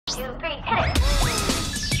2, 3, hit it.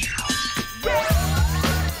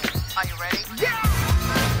 Are you ready?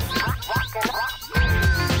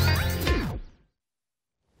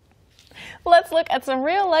 Let's look at some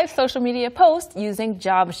real-life social media posts using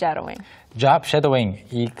job shadowing. job shadowing,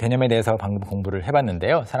 이 개념에 대해서 방금 공부를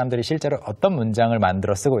해봤는데요. 사람들이 실제로 어떤 문장을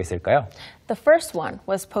만들어 쓰고 있을까요? The first one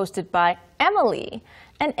was posted by Emily.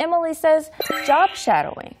 And Emily says, job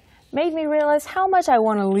shadowing made me realize how much I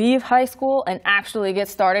want to leave high school and actually get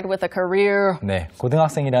started with a career. 네,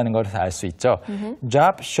 고등학생이라는 것을 알 수 있죠.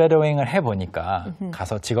 job shadowing을 해보니까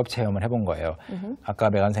가서 직업 체험을 해본 거예요. 아까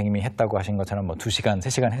메간 선생님이 했다고 하신 것처럼 뭐 2시간,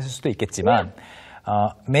 3시간 했을 수도 있겠지만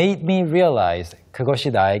made me realize,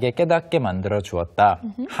 그것이 나에게 깨닫게 만들어 주었다.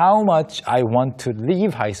 How much I want to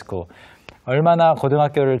leave high school. 얼마나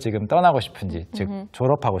고등학교를 지금 떠나고 싶은지, 즉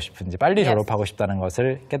졸업하고 싶은지, 빨리 졸업하고 싶다는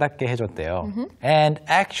것을 깨닫게 해줬대요. And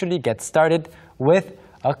actually get started with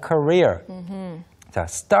a career. 자,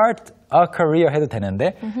 start a career 해도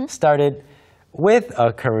되는데 started with a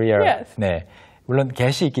career. Yes. 네, 물론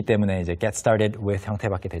get이 있기 때문에 이제 get started with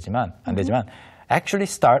형태밖에 되지만 안 되지만 actually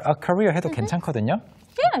start a career 해도 괜찮거든요.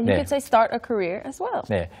 Yeah, you 네. could say start a career as well.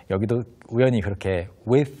 네, 여기도 우연히 그렇게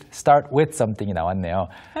with, start with something이 나왔네요.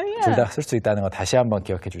 yeah. 둘 다 쓸 수 있다는 거 다시 한번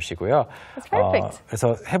기억해 주시고요. That's perfect.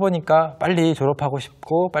 그래서 해보니까 빨리 졸업하고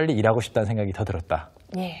싶고 빨리 일하고 싶다는 생각이 더 들었다.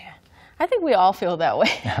 Yeah. I think we all feel that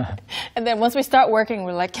way. And then once we start working,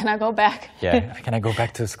 we're like, can I go back? Yeah, can I go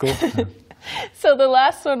back to school? So the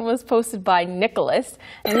last one was posted by Nicholas,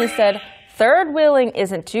 and he said, third wheeling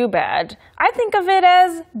isn't too bad. I think of it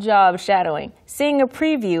as job shadowing, seeing a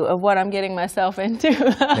preview of what I'm getting myself into.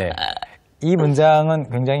 네. 이 문장은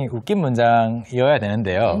굉장히 웃긴 문장이어야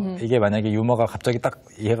되는데요. 이게 만약에 유머가 갑자기 딱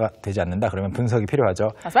이해가 되지 않는다 그러면 분석이 필요하죠.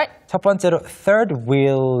 That's right. 첫 번째로 third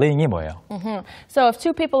wheeling이 뭐예요? So if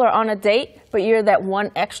two people are on a date, but you're that one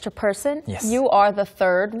extra person, Yes. you are the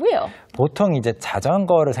third wheel. 보통 이제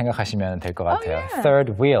자전거를 생각하시면 될 것 같아요. yeah.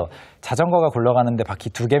 third wheel. 자전거가 굴러가는데 바퀴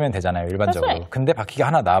 2개면 되잖아요, 일반적으로. That's right. 근데 바퀴가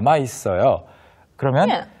하나 남아 있어요. 그러면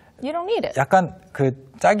Yeah, you don't need it. 약간 그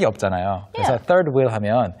짝이 없잖아요. 그래서 Yeah. third wheel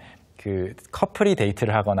하면 그 커플이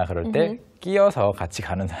데이트를 하거나 그럴 때 끼어서 같이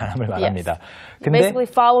가는 사람을 말합니다. 근데 Basically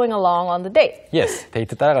following along on the date. yes,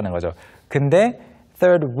 데이트 따라가는 거죠. 근데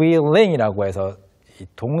third wheeling이라고 해서 이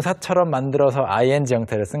동사처럼 만들어서 ing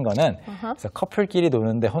형태를 쓴 거는 그래서 커플끼리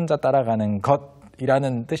노는데 혼자 따라가는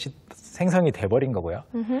것이라는 뜻이 생성이 돼버린 거고요.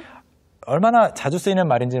 얼마나 자주 쓰이는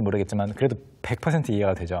말인지는 모르겠지만 그래도 100%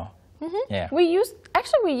 이해가 되죠. Yeah. We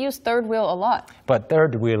use third wheel a lot. But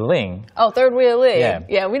third wheeling, Oh, third wheeling.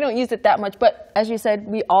 Yeah. We don't use it that much, but as you said,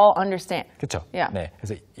 we all understand. 그렇죠. Yeah. 네,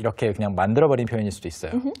 그래서 이렇게 그냥 만들어버린 표현일 수도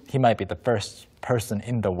있어요. He might be the first person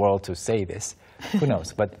in the world to say this. Who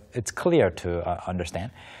knows? But it's clear to understand.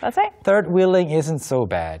 That's right. Third wheeling isn't so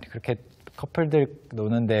bad. 그렇게 커플들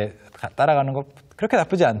노는데 따라가는 거 그렇게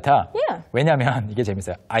나쁘지 않다. Yeah. 왜냐하면 이게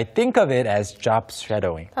재밌어요. I think of it as job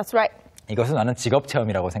shadowing. That's right. 이것은 나는 직업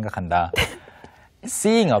체험이라고 생각한다.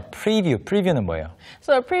 Seeing a preview. preview는 뭐예요?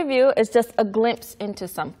 So a preview is just a glimpse into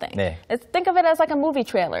something. 네. Think of it as like a movie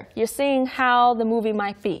trailer. You're seeing how the movie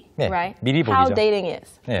might be, 네, right? 미리 How 보기죠. dating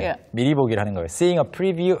is. 네, Yeah. 미리 보기를 하는 거예요. Seeing a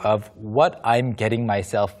preview of what I'm getting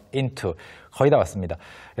myself into. 거의 다 왔습니다.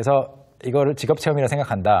 그래서 이거를 직업 체험이라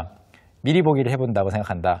생각한다. 미리 보기를 해본다고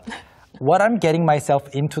생각한다. What I'm getting myself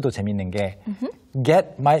into도 재밌는 게 get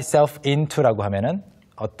myself into라고 하면은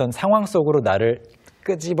어떤 상황 속으로 나를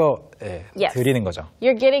끄집어 Yes. 들이는 거죠.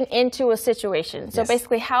 You're getting into a situation. So Yes.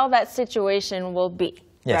 basically how that situation will be,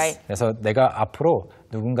 Yes. right? 그래서 내가 앞으로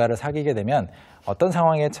누군가를 사귀게 되면 어떤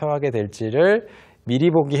상황에 처하게 될지를 미리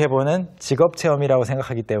보기 해보는 직업 체험이라고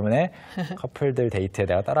생각하기 때문에 커플들 데이트에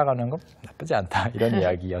내가 따라가는 건 나쁘지 않다 이런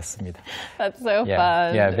이야기였습니다. That's so Yeah,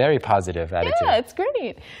 fun. yeah, very positive attitude. Yeah, it's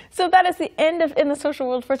great. So that is the end of In the Social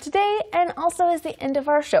World for today, and also is the end of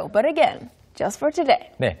our show. But again, just for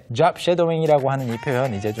today. 네, job shadowing이라고 하는 이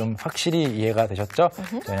표현 이제 좀 확실히 이해가 되셨죠?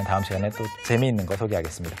 저희는 다음 시간에 또 재미있는 거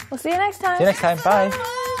소개하겠습니다. We'll see you next time. See you next time. Bye.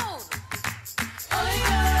 Bye.